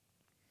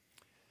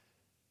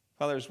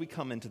Father, as we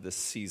come into this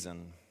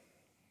season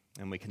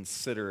and we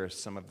consider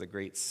some of the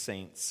great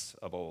saints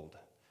of old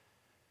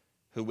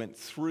who went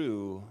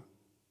through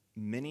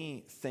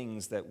many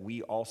things that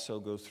we also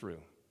go through,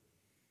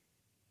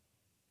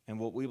 and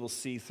what we will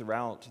see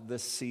throughout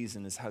this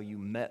season is how you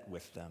met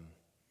with them.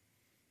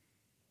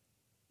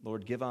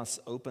 Lord, give us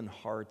open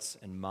hearts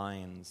and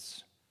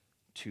minds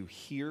to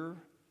hear,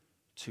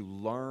 to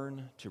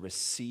learn, to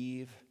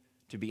receive,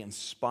 to be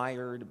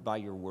inspired by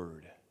your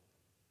word,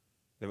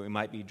 that we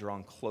might be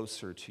drawn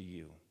closer to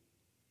you.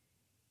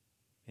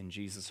 In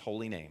Jesus'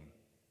 holy name,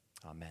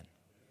 amen.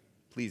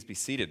 Please be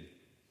seated.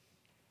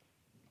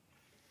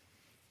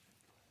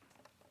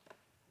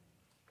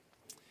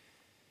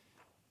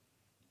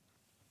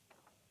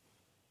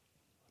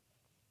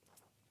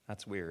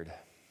 That's weird.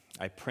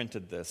 I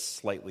printed this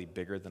slightly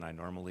bigger than I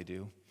normally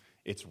do.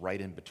 It's right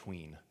in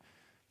between.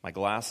 My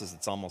glasses,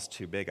 it's almost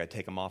too big. I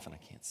take them off and I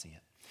can't see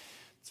it.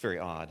 It's very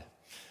odd.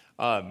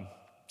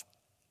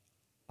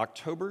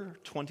 October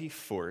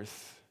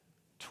 24th,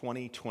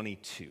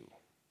 2022,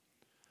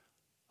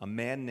 a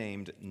man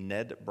named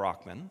Ned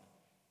Brockman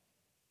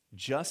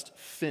just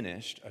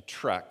finished a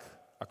trek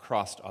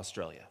across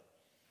Australia.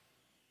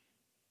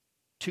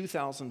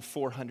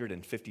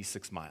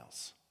 2,456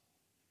 miles.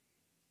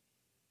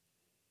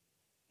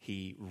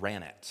 He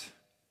ran it.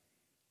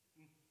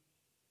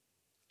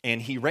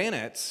 And he ran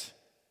it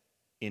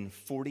in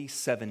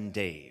 47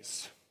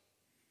 days.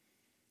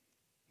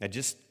 Now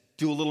just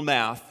do a little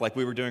math like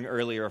we were doing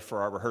earlier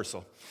for our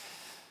rehearsal.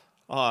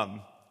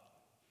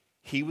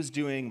 He was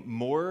doing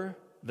more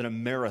than a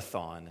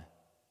marathon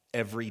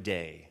every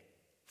day,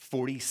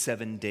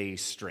 47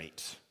 days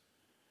straight.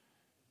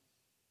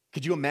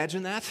 Could you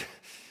imagine that?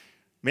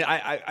 I mean,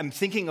 I'm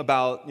thinking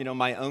about,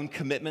 my own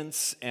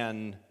commitments,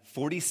 and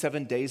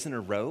 47 days in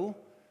a row,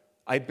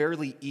 I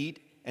barely eat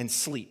and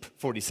sleep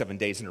 47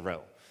 days in a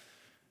row.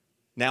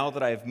 Now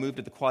that I've moved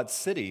to the Quad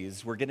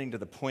Cities, we're getting to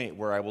the point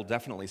where I will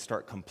definitely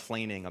start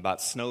complaining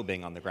about snow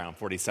being on the ground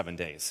 47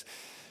 days.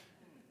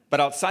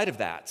 But outside of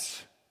that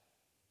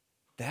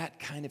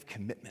kind of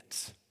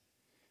commitment.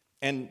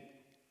 And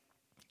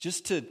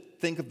just to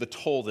think of the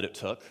toll that it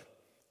took,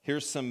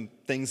 here's some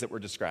things that were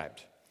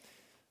described.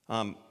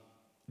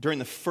 During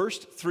the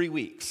first 3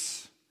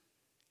 weeks,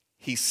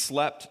 he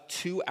slept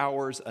 2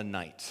 hours a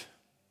night.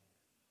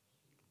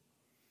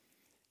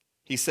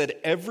 He said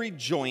every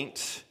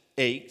joint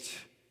ached.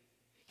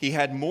 He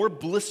had more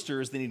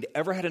blisters than he'd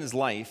ever had in his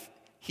life.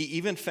 He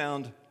even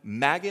found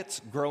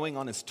maggots growing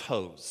on his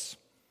toes.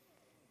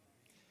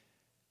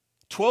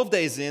 12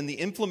 days in, the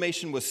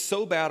inflammation was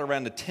so bad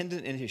around a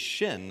tendon in his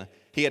shin,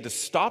 he had to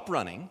stop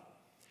running.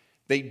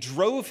 They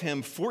drove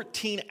him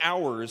 14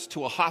 hours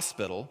to a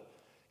hospital,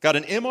 got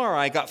an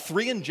MRI, got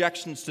 3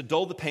 injections to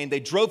dull the pain. They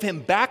drove him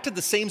back to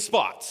the same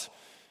spots,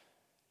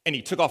 and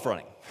he took off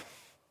running.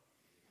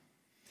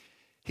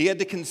 He had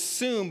to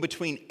consume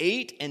between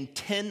 8,000 and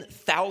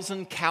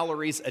 10,000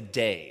 calories a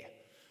day.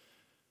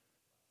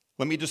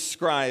 Let me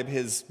describe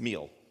his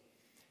meal.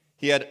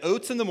 He had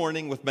oats in the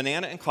morning with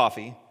banana and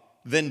coffee,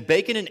 then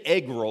bacon and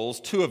egg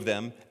rolls, 2 of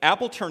them,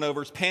 apple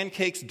turnovers,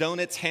 pancakes,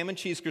 donuts, ham and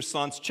cheese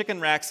croissants,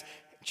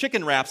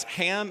 chicken wraps,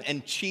 ham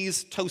and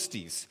cheese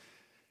toasties.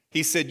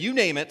 He said, you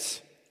name it,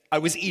 I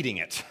was eating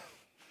it.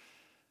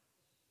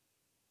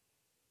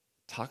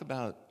 Talk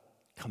about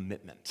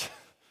commitment.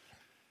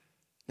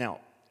 Now,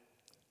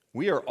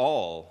 we are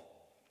all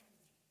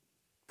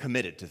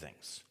committed to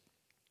things.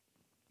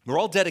 We're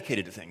all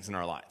dedicated to things in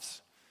our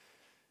lives.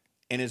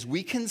 And as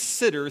we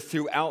consider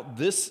throughout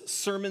this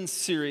sermon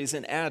series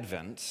in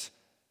Advent,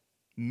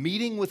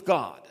 meeting with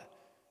God,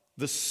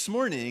 this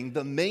morning,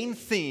 the main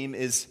theme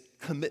is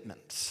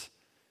commitment.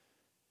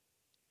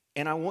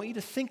 And I want you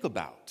to think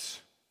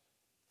about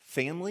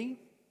family,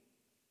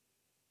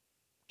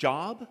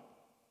 job,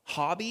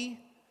 hobby.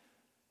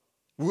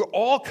 We're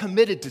all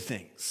committed to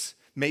things.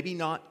 Maybe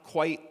not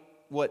quite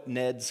what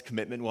Ned's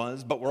commitment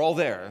was, but we're all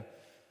there.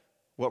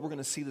 What we're going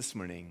to see this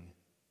morning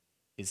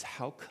is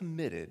how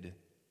committed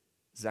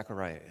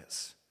Zechariah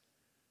is.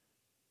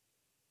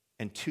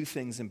 And 2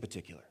 things in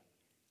particular.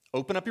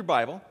 Open up your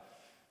Bible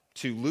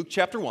to Luke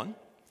chapter 1.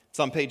 It's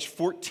on page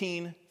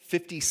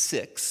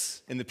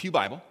 1456 in the Pew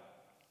Bible.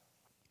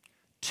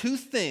 2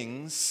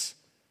 things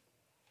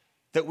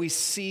that we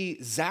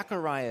see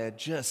Zechariah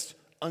just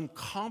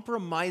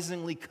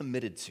uncompromisingly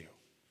committed to.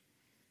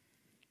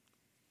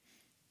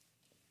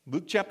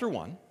 Luke chapter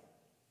 1,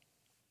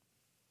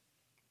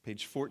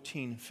 page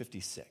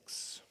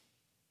 1456.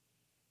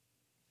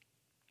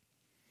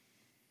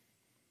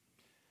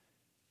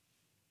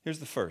 Here's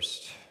the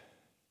first.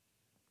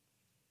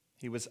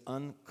 He was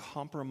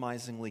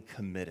uncompromisingly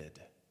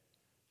committed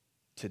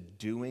to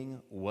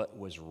doing what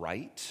was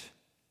right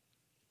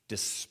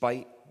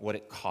despite what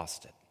it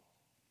costed.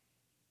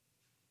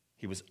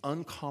 He was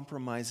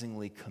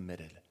uncompromisingly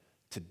committed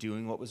to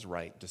doing what was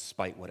right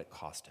despite what it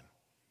cost him.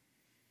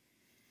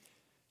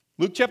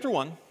 Luke chapter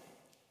 1,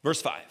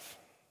 verse 5.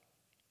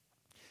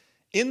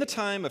 In the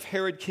time of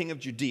Herod, king of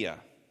Judea,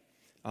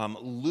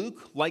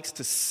 Luke likes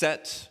to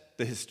set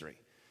the history.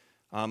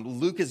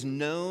 Luke is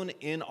known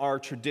in our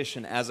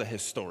tradition as a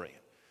historian,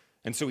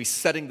 and so he's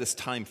setting this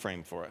time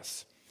frame for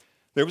us.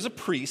 There was a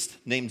priest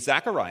named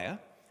Zechariah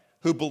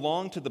who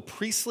belonged to the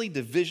priestly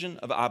division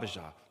of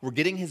Abijah. We're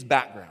getting his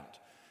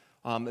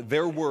background.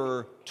 There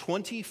were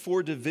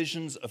 24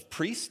 divisions of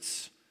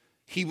priests.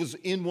 He was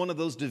in one of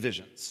those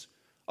divisions.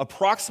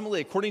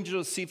 Approximately, according to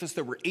Josephus,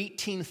 there were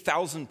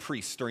 18,000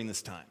 priests during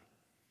this time.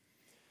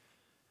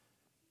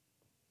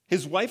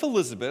 His wife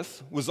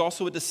Elizabeth was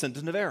also a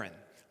descendant of Aaron.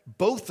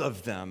 Both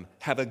of them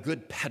have a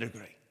good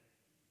pedigree.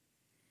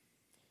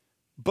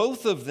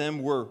 Both of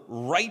them were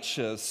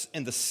righteous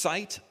in the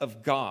sight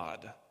of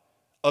God,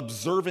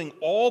 observing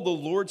all the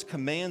Lord's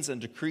commands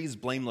and decrees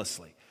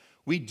blamelessly.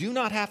 We do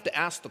not have to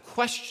ask the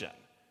question,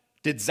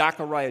 did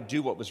Zechariah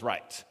do what was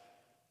right?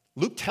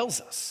 Luke tells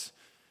us,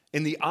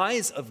 in the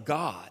eyes of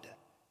God,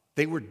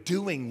 they were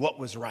doing what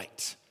was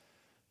right.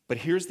 But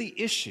here's the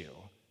issue,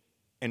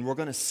 and we're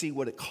going to see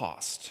what it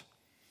cost.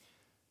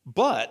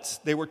 But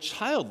they were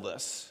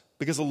childless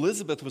because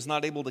Elizabeth was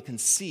not able to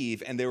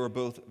conceive, and they were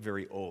both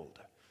very old.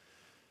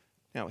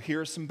 Now,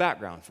 here's some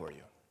background for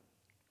you.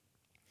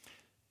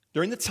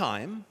 During the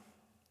time,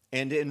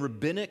 and in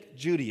rabbinic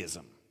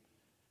Judaism,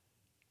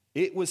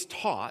 it was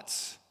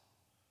taught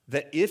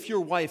that if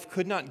your wife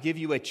could not give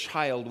you a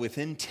child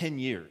within 10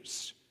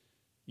 years,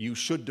 you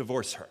should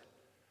divorce her.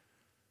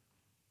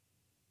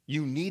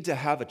 You need to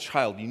have a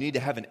child. You need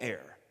to have an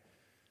heir.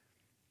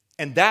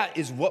 And that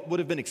is what would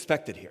have been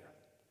expected here.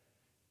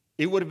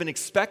 It would have been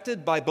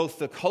expected by both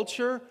the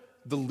culture,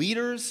 the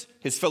leaders,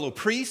 his fellow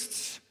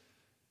priests,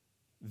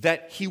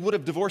 that he would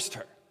have divorced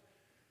her.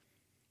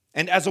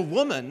 And as a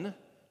woman,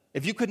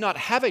 if you could not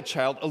have a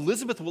child,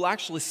 Elizabeth will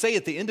actually say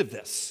at the end of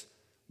this,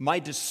 my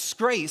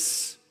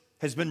disgrace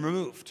has been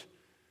removed.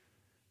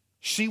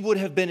 She would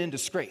have been in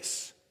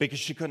disgrace because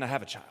she could not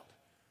have a child.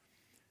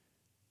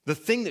 The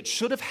thing that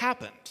should have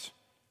happened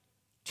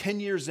 10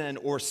 years in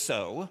or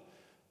so,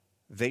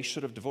 they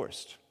should have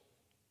divorced.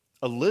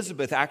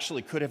 Elizabeth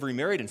actually could have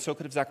remarried, and so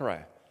could have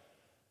Zechariah,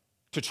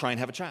 to try and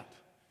have a child.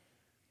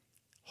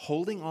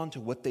 Holding on to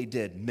what they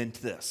did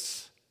meant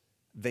this.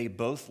 They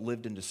both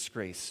lived in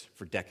disgrace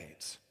for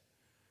decades.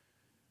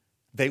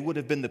 They would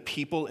have been the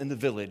people in the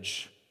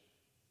village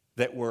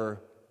that were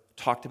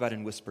talked about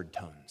in whispered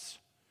tones.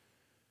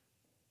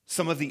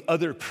 Some of the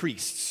other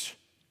priests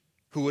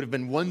who would have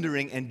been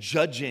wondering and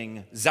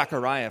judging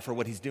Zechariah for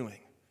what he's doing.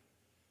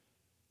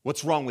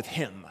 What's wrong with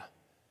him?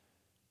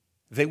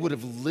 They would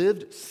have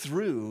lived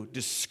through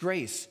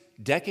disgrace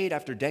decade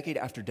after decade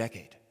after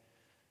decade.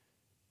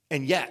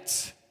 And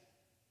yet,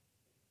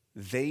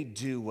 they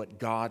do what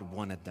God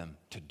wanted them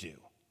to do.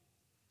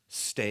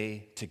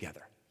 Stay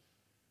together.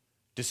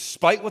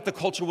 Despite what the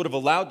culture would have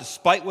allowed,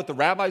 despite what the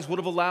rabbis would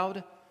have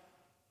allowed,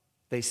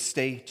 they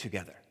stay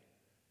together.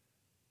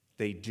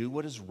 They do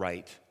what is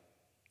right,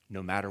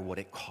 no matter what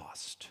it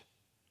cost.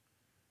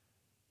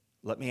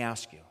 Let me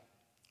ask you,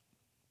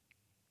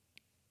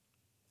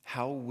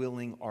 how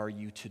willing are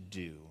you to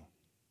do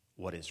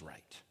what is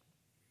right?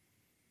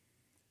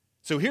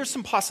 So here's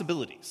some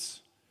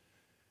possibilities.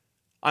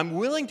 I'm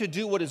willing to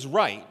do what is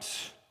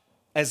right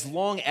as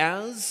long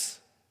as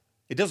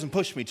it doesn't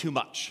push me too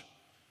much.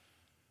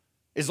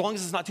 As long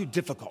as it's not too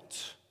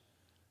difficult.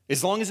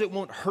 As long as it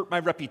won't hurt my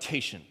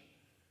reputation.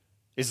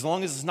 As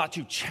long as it's not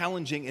too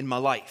challenging in my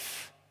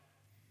life.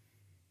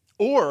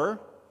 Or,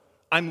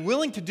 I'm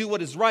willing to do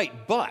what is right,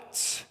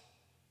 but...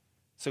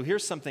 So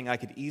here's something I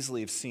could easily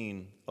have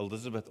seen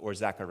Elizabeth or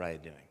Zechariah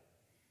doing.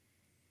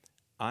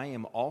 I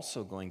am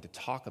also going to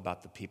talk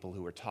about the people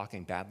who are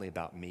talking badly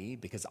about me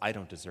because I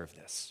don't deserve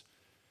this.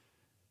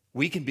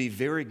 We can be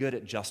very good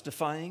at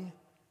justifying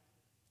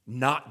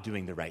not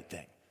doing the right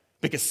thing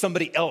because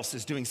somebody else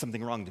is doing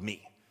something wrong to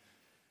me.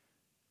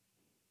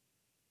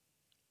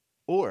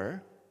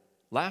 Or,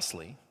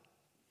 lastly,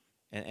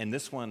 and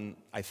this one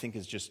I think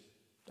this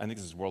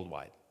is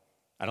worldwide.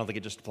 I don't think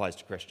it just applies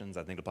to Christians.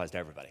 I think it applies to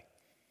everybody.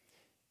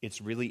 It's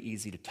really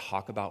easy to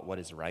talk about what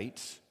is right,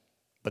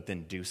 but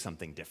then do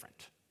something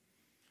different.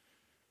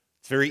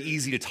 It's very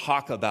easy to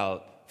talk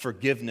about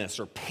forgiveness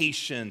or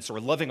patience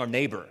or loving our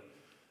neighbor,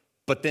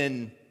 but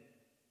then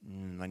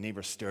my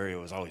neighbor's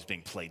stereo is always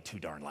being played too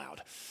darn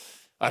loud.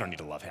 I don't need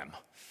to love him.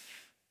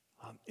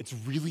 It's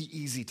really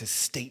easy to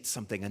state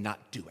something and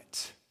not do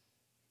it.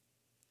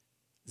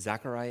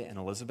 Zechariah and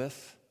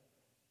Elizabeth,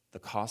 the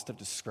cost of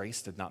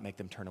disgrace did not make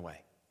them turn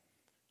away.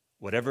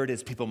 Whatever it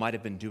is people might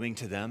have been doing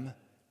to them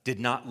did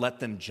not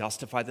let them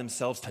justify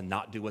themselves to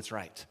not do what's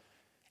right.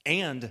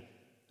 And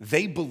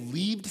they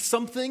believed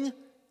something.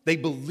 They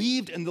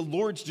believed in the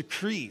Lord's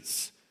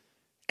decrees.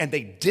 And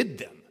they did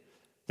them.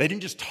 They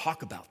didn't just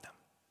talk about them.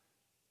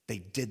 They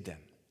did them,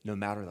 no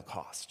matter the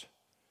cost.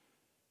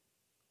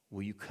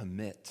 Will you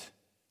commit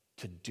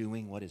to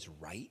doing what is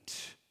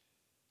right,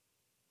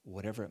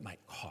 whatever it might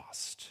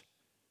cost?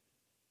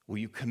 Will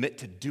you commit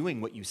to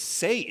doing what you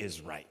say is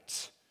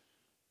right,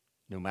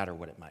 no matter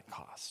what it might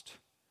cost?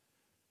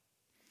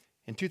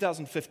 In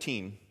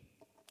 2015,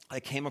 I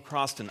came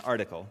across an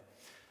article,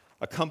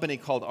 a company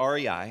called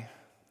REI,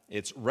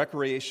 it's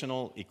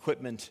Recreational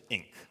Equipment,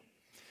 Inc.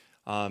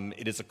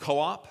 It is a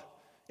co-op.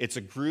 It's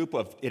a group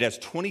it has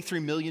 23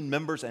 million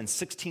members and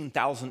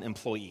 16,000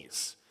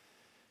 employees.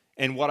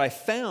 And what I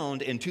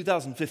found in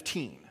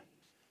 2015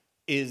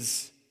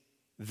 is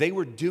they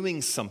were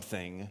doing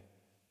something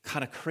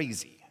kind of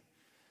crazy.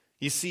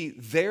 You see,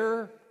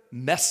 their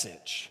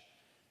message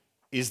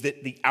is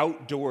that the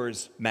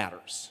outdoors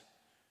matters,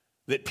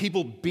 that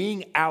people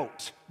being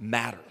out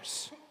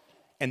matters.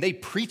 And they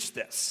preach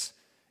this,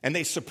 and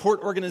they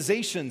support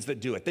organizations that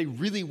do it. They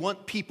really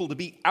want people to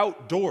be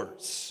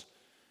outdoors.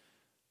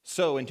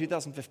 So in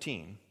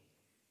 2015,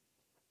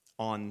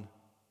 on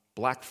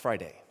Black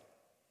Friday,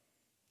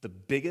 the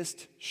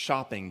biggest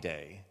shopping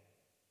day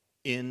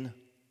in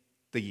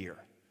the year,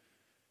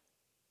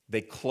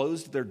 they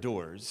closed their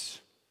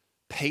doors,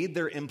 paid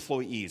their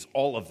employees,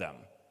 all of them,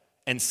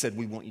 and said,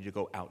 we want you to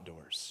go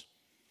outdoors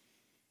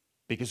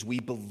because we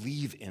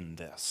believe in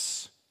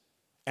this,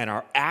 and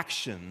our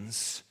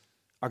actions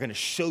are going to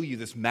show you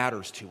this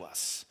matters to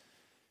us,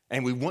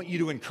 and we want you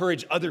to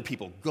encourage other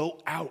people, go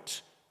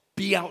out,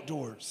 be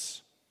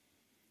outdoors.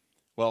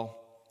 Well,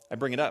 I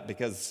bring it up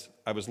because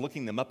I was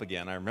looking them up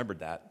again. I remembered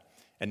that.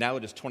 And now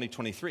it is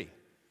 2023.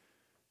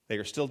 They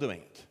are still doing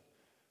it.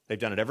 They've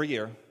done it every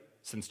year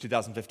since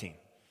 2015.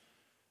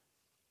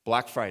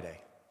 Black Friday.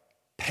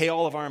 Pay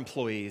all of our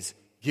employees,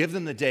 give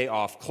them the day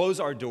off, close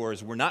our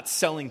doors, we're not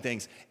selling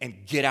things,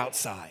 and get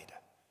outside.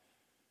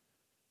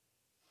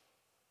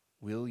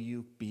 Will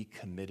you be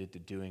committed to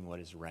doing what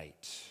is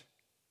right,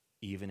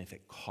 even if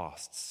it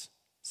costs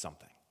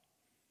something?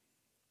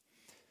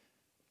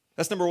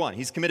 That's number one.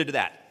 He's committed to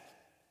that.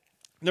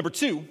 Number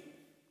two,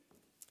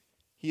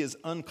 he is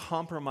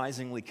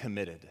uncompromisingly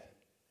committed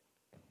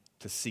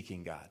to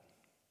seeking God.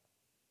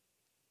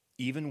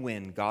 Even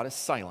when God is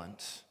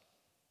silent,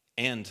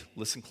 and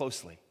listen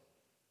closely,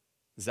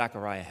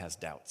 Zechariah has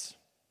doubts.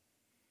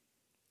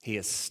 He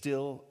is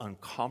still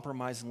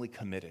uncompromisingly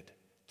committed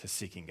to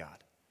seeking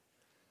God.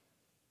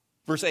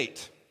 Verse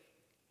 8,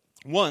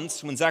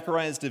 once when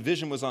Zechariah's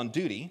division was on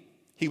duty,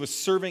 he was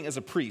serving as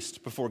a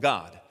priest before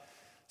God.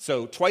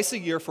 So twice a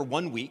year for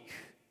 1 week,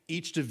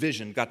 each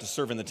division got to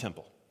serve in the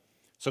temple.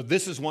 So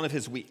this is one of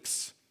his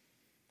weeks.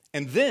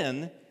 And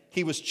then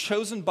he was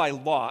chosen by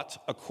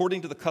lot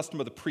according to the custom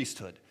of the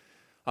priesthood.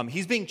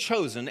 He's being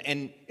chosen,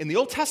 and in the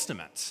Old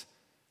Testament,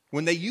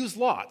 when they use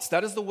lots,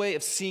 that is the way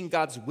of seeing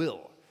God's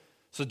will.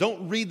 So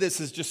don't read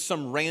this as just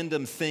some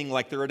random thing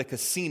like they're at a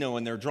casino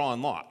and they're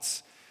drawing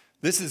lots.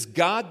 This is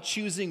God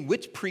choosing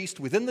which priest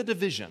within the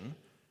division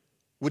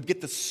would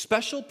get the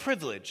special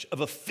privilege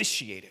of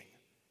officiating,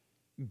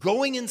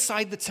 going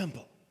inside the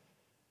temple.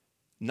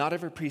 Not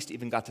every priest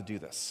even got to do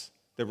this.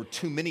 There were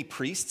too many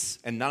priests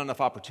and not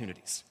enough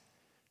opportunities.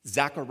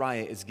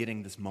 Zechariah is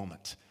getting this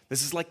moment.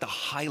 This is like the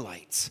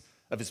highlights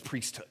of his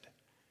priesthood.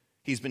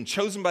 He's been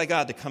chosen by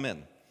God to come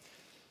in,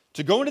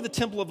 to go into the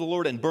temple of the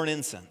Lord and burn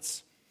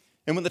incense.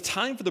 And when the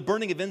time for the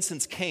burning of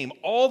incense came,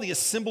 all the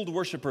assembled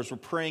worshipers were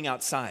praying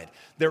outside.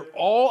 They're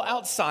all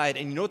outside,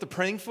 and you know what they're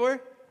praying for?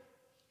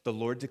 The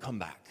Lord to come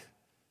back.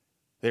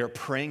 They are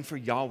praying for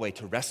Yahweh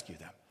to rescue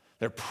them.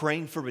 They're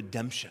praying for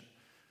redemption.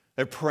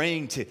 They're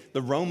praying to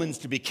the Romans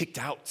to be kicked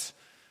out.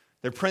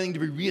 They're praying to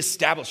be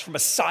reestablished, for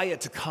Messiah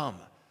to come.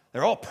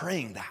 They're all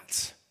praying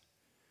that.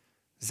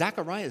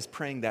 Zechariah is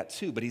praying that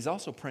too, but he's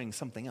also praying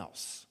something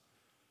else.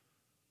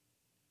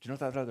 Do you know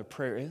what that other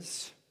prayer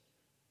is?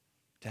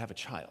 To have a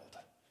child.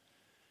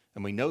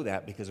 And we know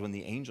that because when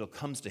the angel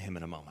comes to him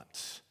in a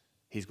moment,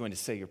 he's going to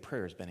say, your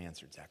prayer has been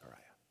answered, Zechariah.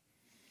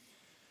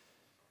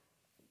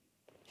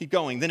 Keep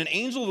going. Then an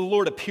angel of the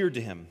Lord appeared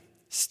to him,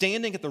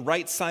 standing at the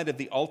right side of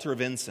the altar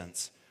of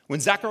incense. When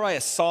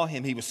Zechariah saw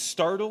him, he was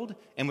startled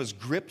and was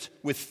gripped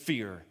with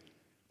fear.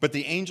 But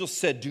the angel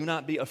said, do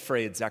not be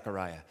afraid,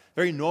 Zechariah.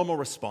 Very normal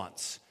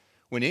response.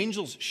 When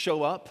angels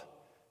show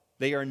up,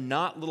 they are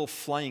not little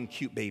flying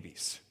cute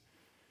babies.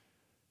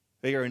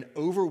 They are an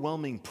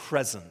overwhelming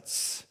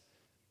presence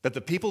that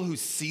the people who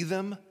see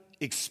them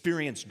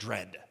experience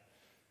dread.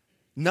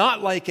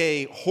 Not like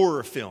a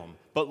horror film,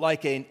 but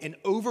like an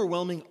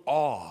overwhelming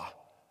awe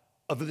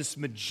of this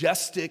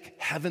majestic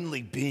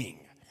heavenly being.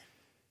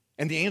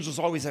 And the angels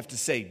always have to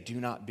say, do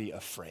not be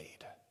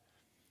afraid.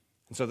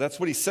 And so that's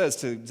what he says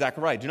to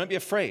Zechariah. Do not be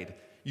afraid.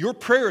 Your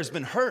prayer has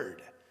been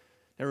heard.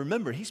 Now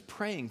remember, he's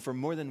praying for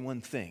more than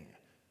one thing.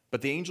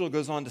 But the angel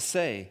goes on to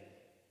say,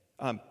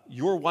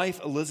 your wife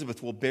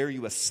Elizabeth will bear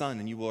you a son,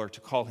 and you are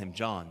to call him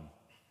John.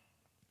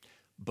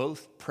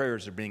 Both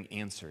prayers are being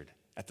answered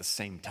at the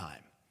same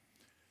time.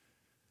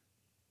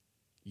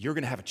 You're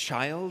going to have a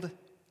child,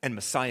 and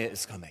Messiah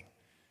is coming.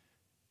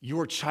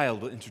 Your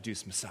child will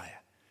introduce Messiah.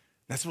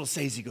 That's what he'll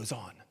say as he goes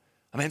on.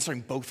 I'm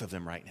answering both of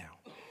them right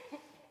now.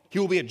 He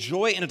will be a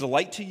joy and a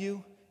delight to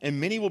you, and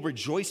many will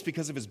rejoice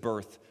because of his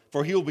birth,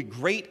 for he will be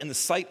great in the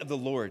sight of the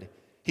Lord.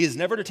 He is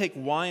never to take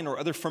wine or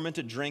other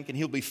fermented drink, and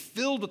he'll be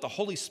filled with the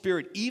Holy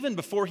Spirit even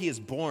before he is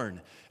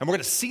born. And we're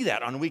going to see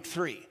that on week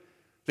 3,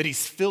 that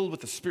he's filled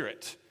with the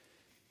Spirit.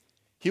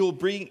 He will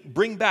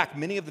bring back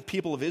many of the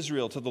people of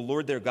Israel to the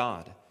Lord their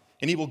God,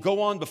 and he will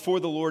go on before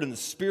the Lord in the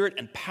spirit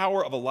and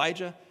power of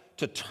Elijah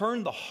to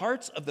turn the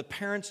hearts of the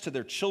parents to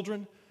their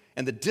children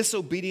and the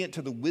disobedient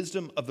to the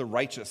wisdom of the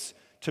righteous,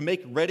 to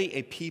make ready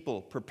a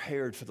people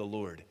prepared for the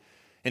Lord.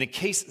 And in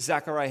case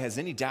Zechariah has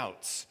any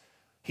doubts,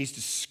 he's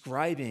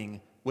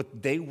describing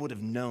what they would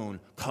have known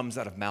comes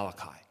out of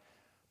Malachi,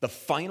 the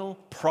final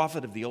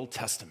prophet of the Old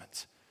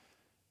Testament.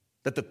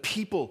 That the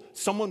people,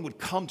 someone would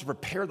come to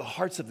prepare the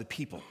hearts of the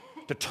people,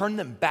 to turn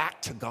them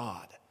back to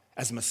God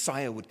as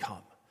Messiah would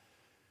come.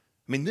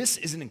 I mean, this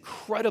is an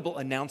incredible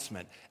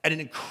announcement at an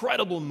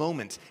incredible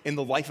moment in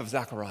the life of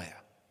Zechariah.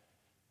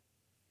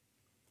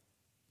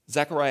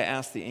 Zechariah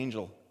asked the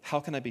angel, "How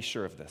can I be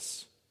sure of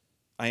this?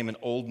 I am an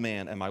old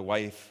man and my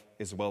wife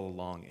is well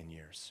along in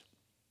years."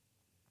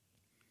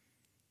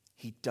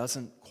 He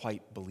doesn't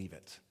quite believe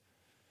it.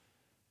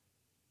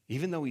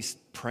 Even though he's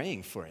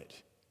praying for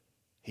it,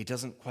 he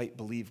doesn't quite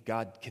believe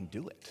God can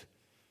do it.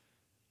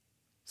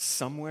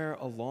 Somewhere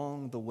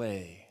along the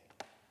way,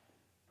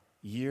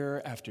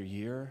 year after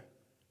year,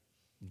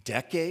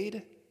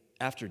 decade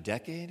after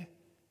decade,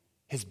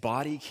 his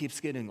body keeps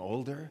getting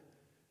older.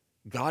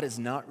 God is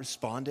not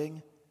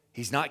responding.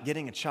 He's not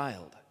getting a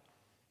child.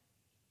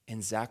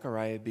 And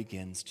Zechariah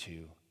begins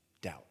to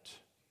doubt.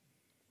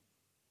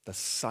 The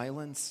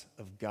silence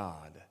of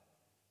God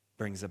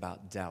brings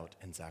about doubt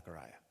in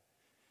Zechariah.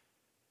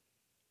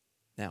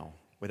 Now,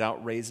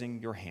 without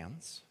raising your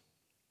hands,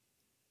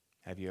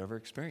 have you ever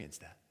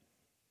experienced that?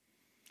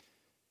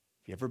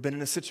 Have you ever been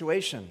in a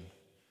situation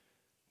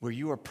where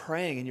you are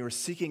praying and you are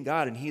seeking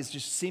God and he is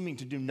just seeming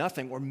to do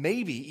nothing, or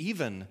maybe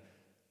even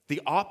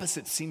the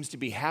opposite seems to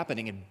be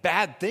happening and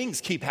bad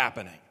things keep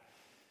happening,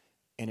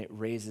 and it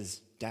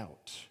raises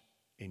doubt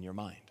in your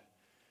mind?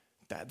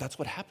 That's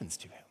what happens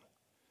to him.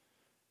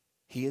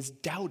 He is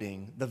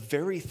doubting the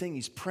very thing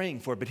he's praying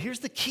for, but here's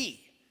the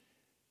key.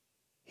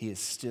 He is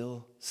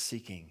still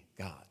seeking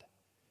God.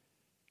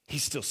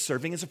 He's still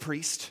serving as a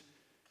priest.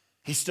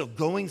 He's still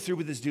going through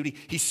with his duty.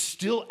 He's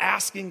still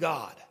asking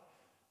God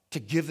to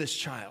give this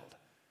child.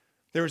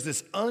 There is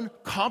this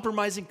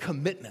uncompromising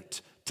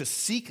commitment to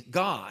seek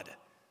God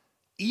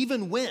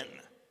even when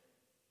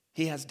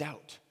he has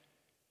doubt,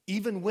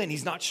 even when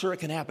he's not sure it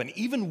can happen,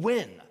 even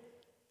when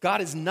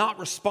God is not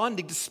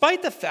responding,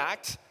 despite the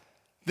fact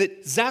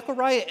that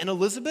Zechariah and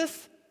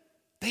Elizabeth,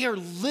 they are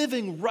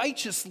living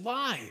righteous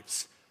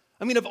lives.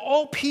 I mean, of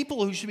all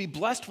people who should be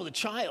blessed with a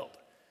child,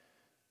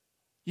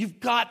 you've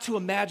got to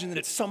imagine that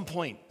at some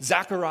point,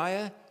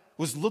 Zechariah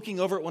was looking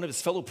over at one of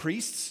his fellow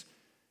priests,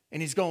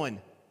 and he's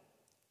going,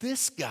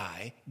 "This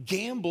guy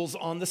gambles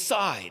on the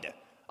side.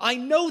 I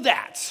know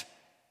that.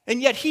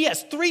 And yet he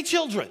has 3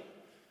 children.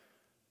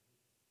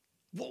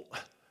 Well,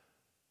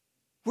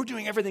 we're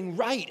doing everything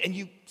right, and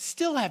you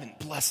still haven't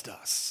blessed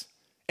us.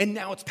 And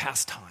now it's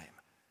past time.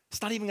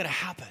 It's not even going to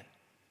happen."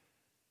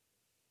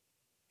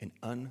 An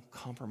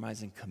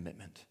uncompromising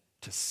commitment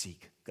to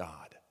seek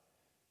God,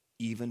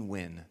 even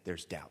when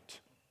there's doubt.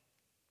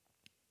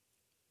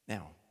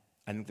 Now,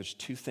 I think there's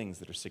 2 things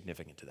that are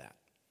significant to that.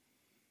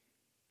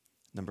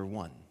 Number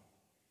 1,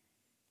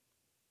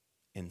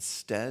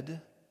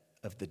 instead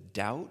of the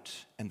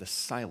doubt and the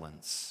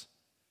silence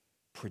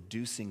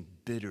producing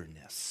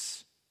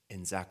bitterness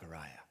in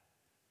Zechariah,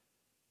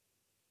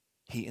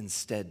 he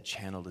instead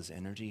channeled his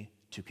energy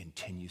to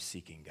continue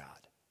seeking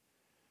God.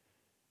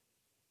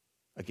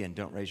 Again,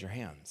 don't raise your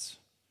hands.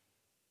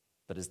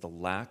 But is the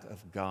lack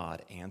of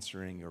God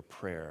answering your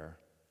prayer,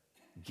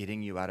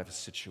 getting you out of a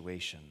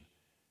situation,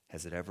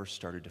 has it ever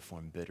started to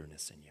form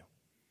bitterness in you?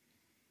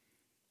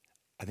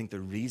 I think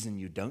the reason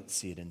you don't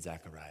see it in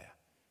Zechariah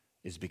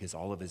is because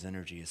all of his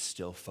energy is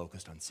still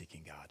focused on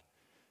seeking God.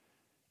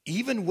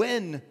 Even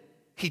when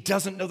he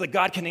doesn't know that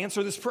God can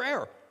answer this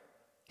prayer,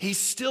 he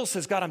still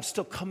says, "God, I'm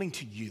still coming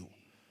to you.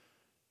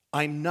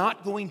 I'm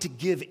not going to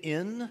give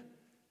in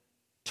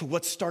to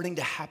what's starting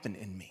to happen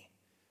in me."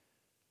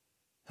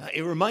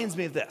 It reminds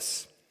me of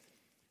this.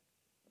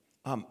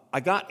 I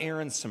got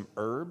Erin some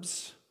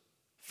herbs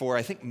for,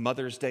 I think,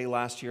 Mother's Day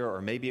last year,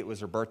 or maybe it was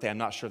her birthday. I'm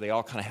not sure. They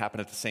all kind of happen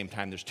at the same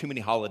time. There's too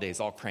many holidays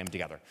all crammed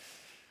together.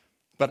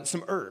 But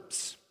some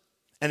herbs.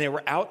 And they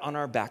were out on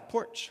our back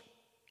porch.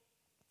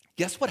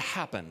 Guess what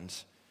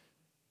happened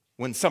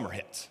when summer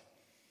hit?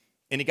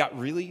 And it got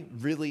really,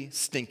 really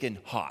stinking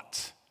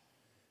hot.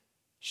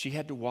 She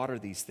had to water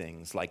these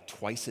things like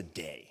twice a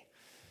day.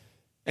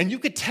 And you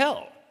could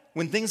tell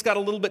when things got a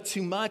little bit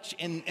too much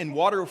and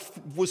water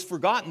was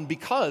forgotten,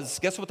 because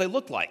guess what they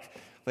looked like?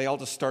 They all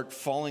just start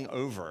falling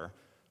over,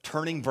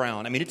 turning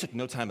brown. I mean, it took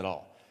no time at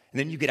all. And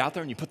then you get out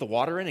there and you put the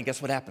water in, and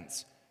guess what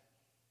happens?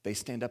 They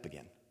stand up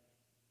again.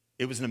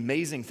 It was an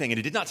amazing thing, and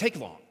it did not take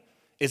long.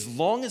 As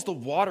long as the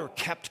water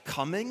kept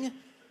coming,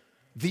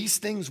 these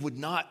things would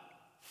not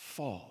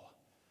fall.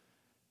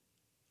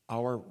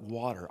 Our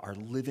water, our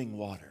living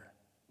water,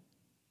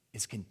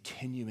 is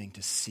continuing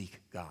to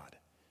seek God,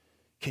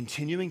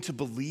 continuing to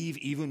believe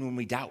even when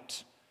we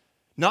doubt,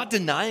 not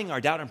denying our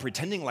doubt and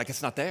pretending like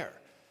it's not there,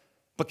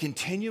 but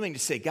continuing to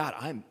say, "God,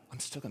 I'm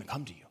still going to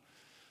come to you.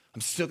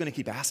 I'm still going to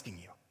keep asking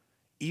you,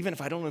 even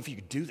if I don't know if you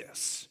could do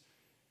this."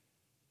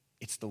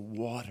 It's the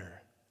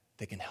water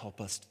that can help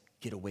us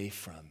get away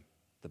from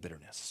the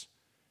bitterness.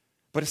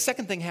 But a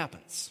second thing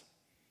happens.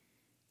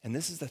 And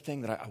this is the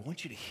thing that I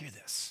want you to hear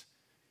this.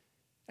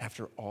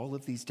 After all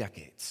of these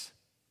decades,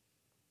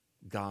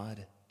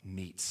 God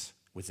meets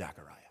with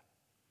Zechariah.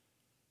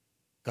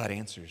 God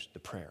answers the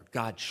prayer.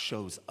 God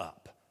shows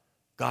up.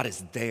 God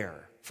is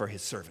there for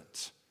his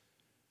servants.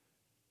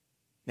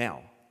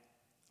 Now,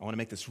 I want to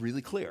make this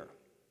really clear.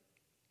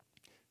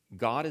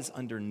 God is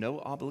under no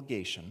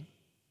obligation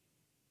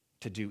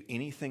to do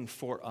anything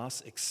for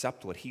us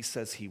except what he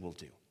says he will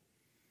do.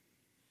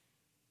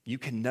 You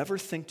can never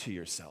think to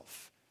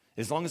yourself,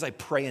 as long as I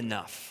pray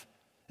enough,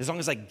 as long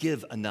as I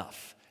give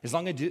enough, as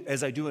long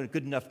as I do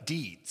good enough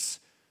deeds,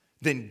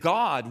 then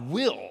God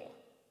will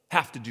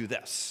have to do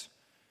this.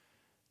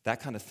 That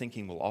kind of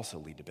thinking will also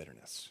lead to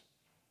bitterness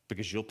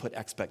because you'll put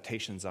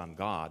expectations on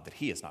God that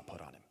he has not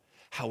put on him.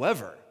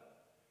 However,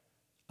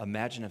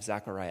 imagine if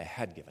Zechariah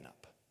had given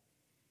up.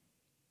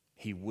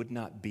 He would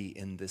not be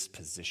in this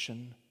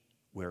position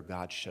where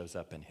God shows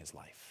up in his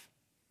life.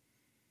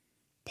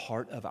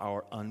 Part of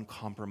our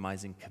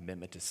uncompromising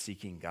commitment to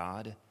seeking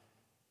God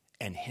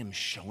and him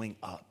showing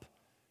up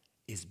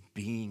is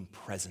being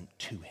present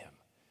to him,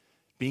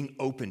 being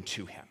open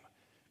to him,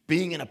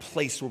 being in a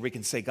place where we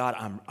can say, God,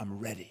 I'm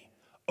ready,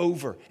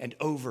 over and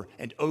over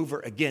and over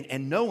again,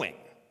 and knowing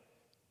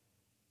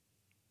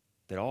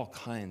that all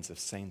kinds of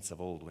saints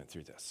of old went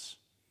through this.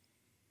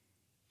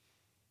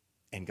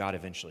 And God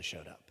eventually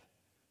showed up.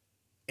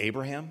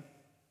 Abraham,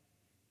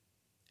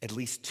 at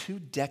least 2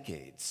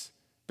 decades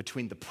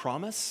between the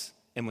promise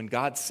and when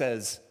God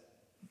says,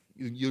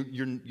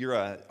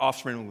 your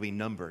offspring will be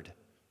numbered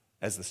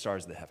as the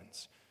stars of the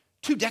heavens.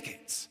 2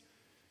 decades.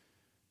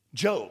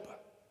 Job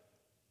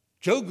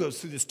goes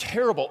through this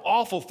terrible,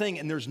 awful thing,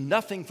 and there's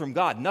nothing from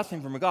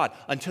God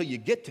until you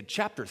get to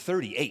chapter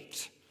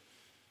 38.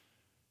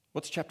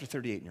 What's chapter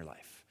 38 in your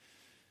life?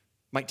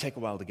 Might take a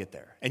while to get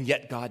there, and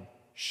yet God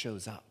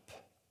shows up.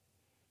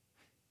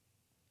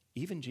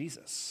 Even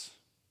Jesus,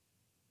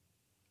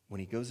 when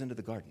he goes into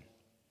the garden,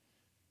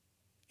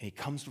 and he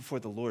comes before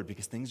the Lord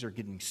because things are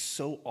getting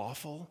so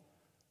awful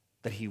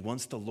that he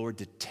wants the Lord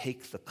to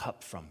take the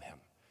cup from him.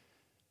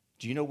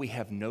 Do you know we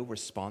have no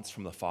response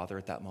from the Father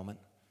at that moment?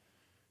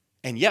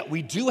 And yet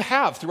we do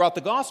have throughout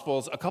the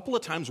Gospels a couple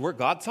of times where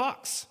God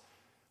talks.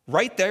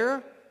 Right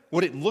there,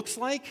 what it looks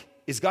like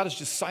is God is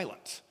just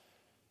silent.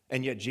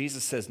 And yet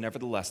Jesus says,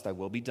 nevertheless, thy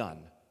will be done.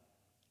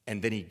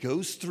 And then he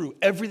goes through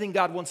everything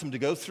God wants him to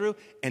go through,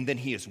 and then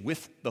he is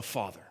with the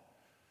Father.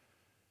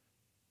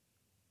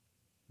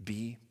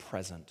 Be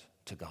present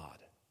to God.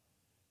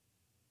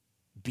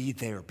 Be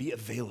there, be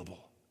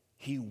available.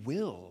 He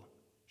will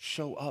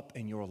show up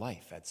in your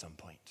life at some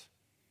point.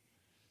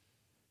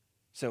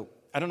 So,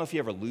 I don't know if you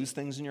ever lose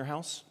things in your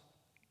house,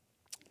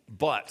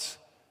 but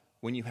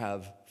when you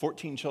have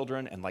 14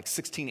 children and like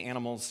 16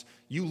 animals,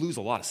 you lose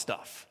a lot of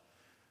stuff.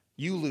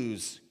 You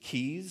lose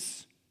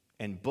keys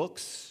and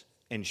books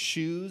and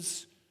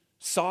shoes,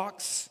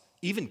 socks,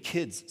 even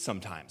kids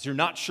sometimes. You're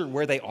not sure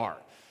where they are,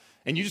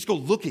 and you just go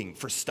looking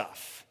for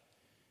stuff.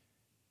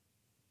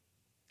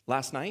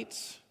 Last night,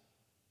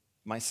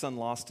 my son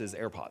lost his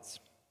AirPods.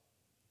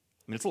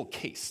 I mean, it's a little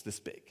case this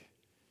big.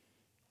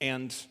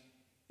 And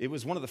it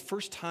was one of the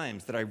first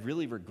times that I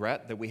really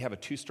regret that we have a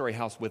 2-story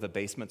house with a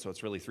basement, so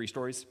it's really 3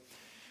 stories.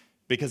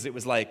 Because it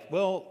was like,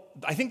 well,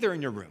 I think they're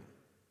in your room.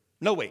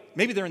 No, wait,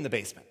 maybe they're in the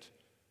basement.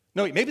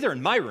 No, wait, maybe they're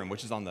in my room,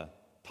 which is on the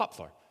top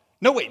floor.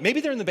 No, wait,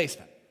 maybe they're in the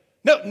basement.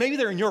 No, maybe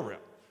they're in your room.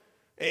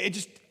 It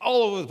just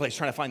all over the place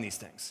trying to find these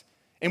things.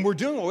 And we're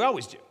doing what we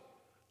always do.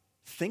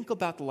 Think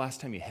about the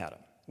last time you had them.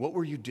 What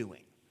were you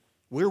doing?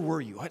 Where were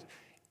you?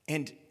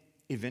 And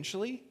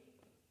eventually,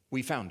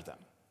 we found them.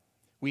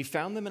 We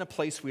found them in a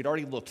place we'd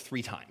already looked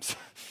 3 times.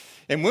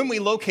 And when we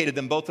located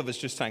them, both of us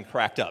just kind of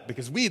cracked up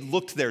because we had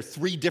looked there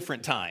 3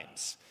 different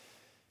times.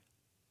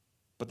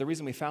 But the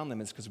reason we found them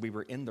is because we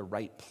were in the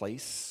right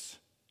place,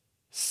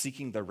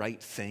 seeking the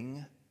right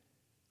thing,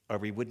 or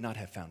we would not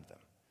have found them.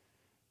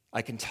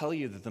 I can tell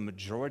you that the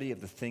majority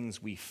of the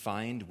things we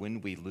find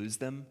when we lose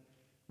them,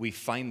 we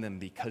find them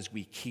because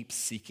we keep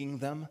seeking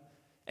them,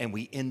 and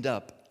we end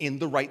up in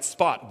the right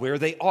spot where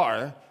they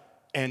are,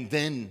 and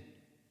then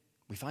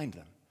we find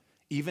them.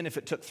 Even if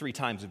it took 3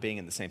 times of being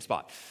in the same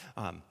spot,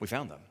 we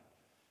found them.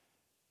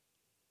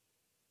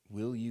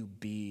 Will you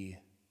be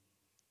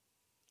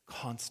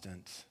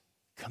constant,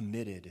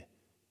 committed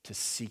to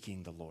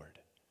seeking the Lord,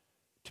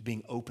 to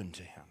being open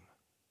to him,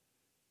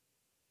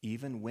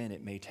 even when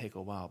it may take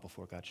a while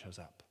before God shows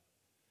up?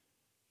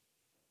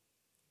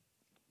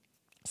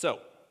 So,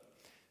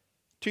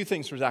 2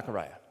 things for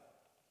Zechariah.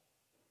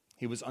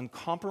 He was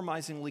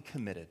uncompromisingly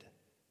committed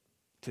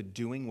to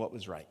doing what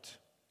was right,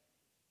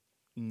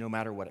 no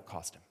matter what it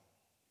cost him.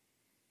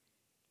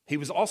 He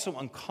was also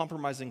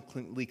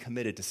uncompromisingly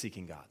committed to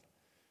seeking God,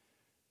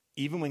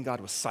 even when God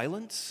was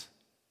silent,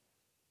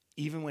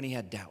 even when he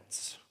had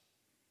doubts.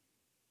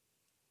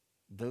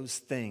 Those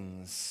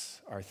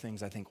things are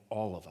things I think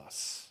all of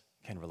us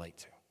can relate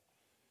to.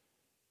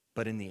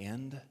 But in the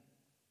end,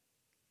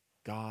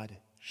 God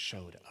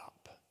showed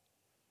up.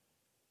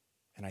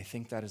 And I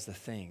think that is the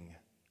thing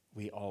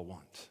we all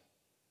want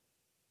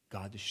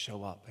God to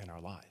show up in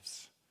our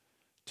lives,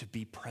 to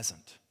be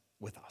present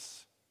with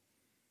us.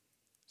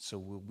 So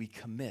will we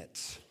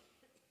commit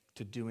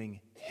to doing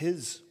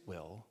his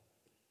will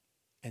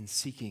and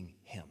seeking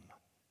him?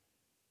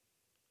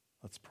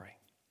 Let's pray.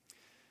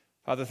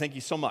 Father, thank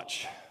you so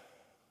much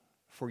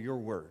for your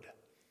word,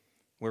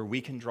 where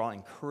we can draw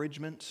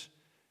encouragement,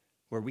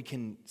 where we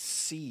can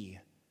see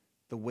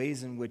the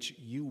ways in which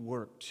you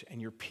worked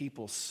and your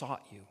people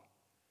sought you.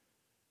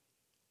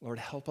 Lord,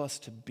 help us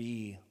to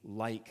be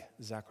like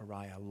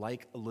Zechariah,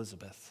 like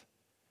Elizabeth,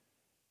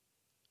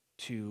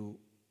 to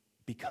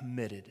be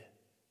committed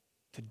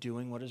to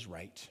doing what is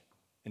right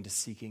and to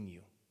seeking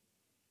you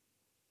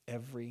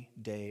every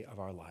day of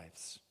our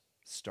lives,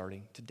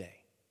 starting today.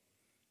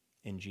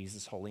 In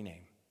Jesus' holy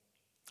name,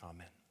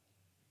 amen.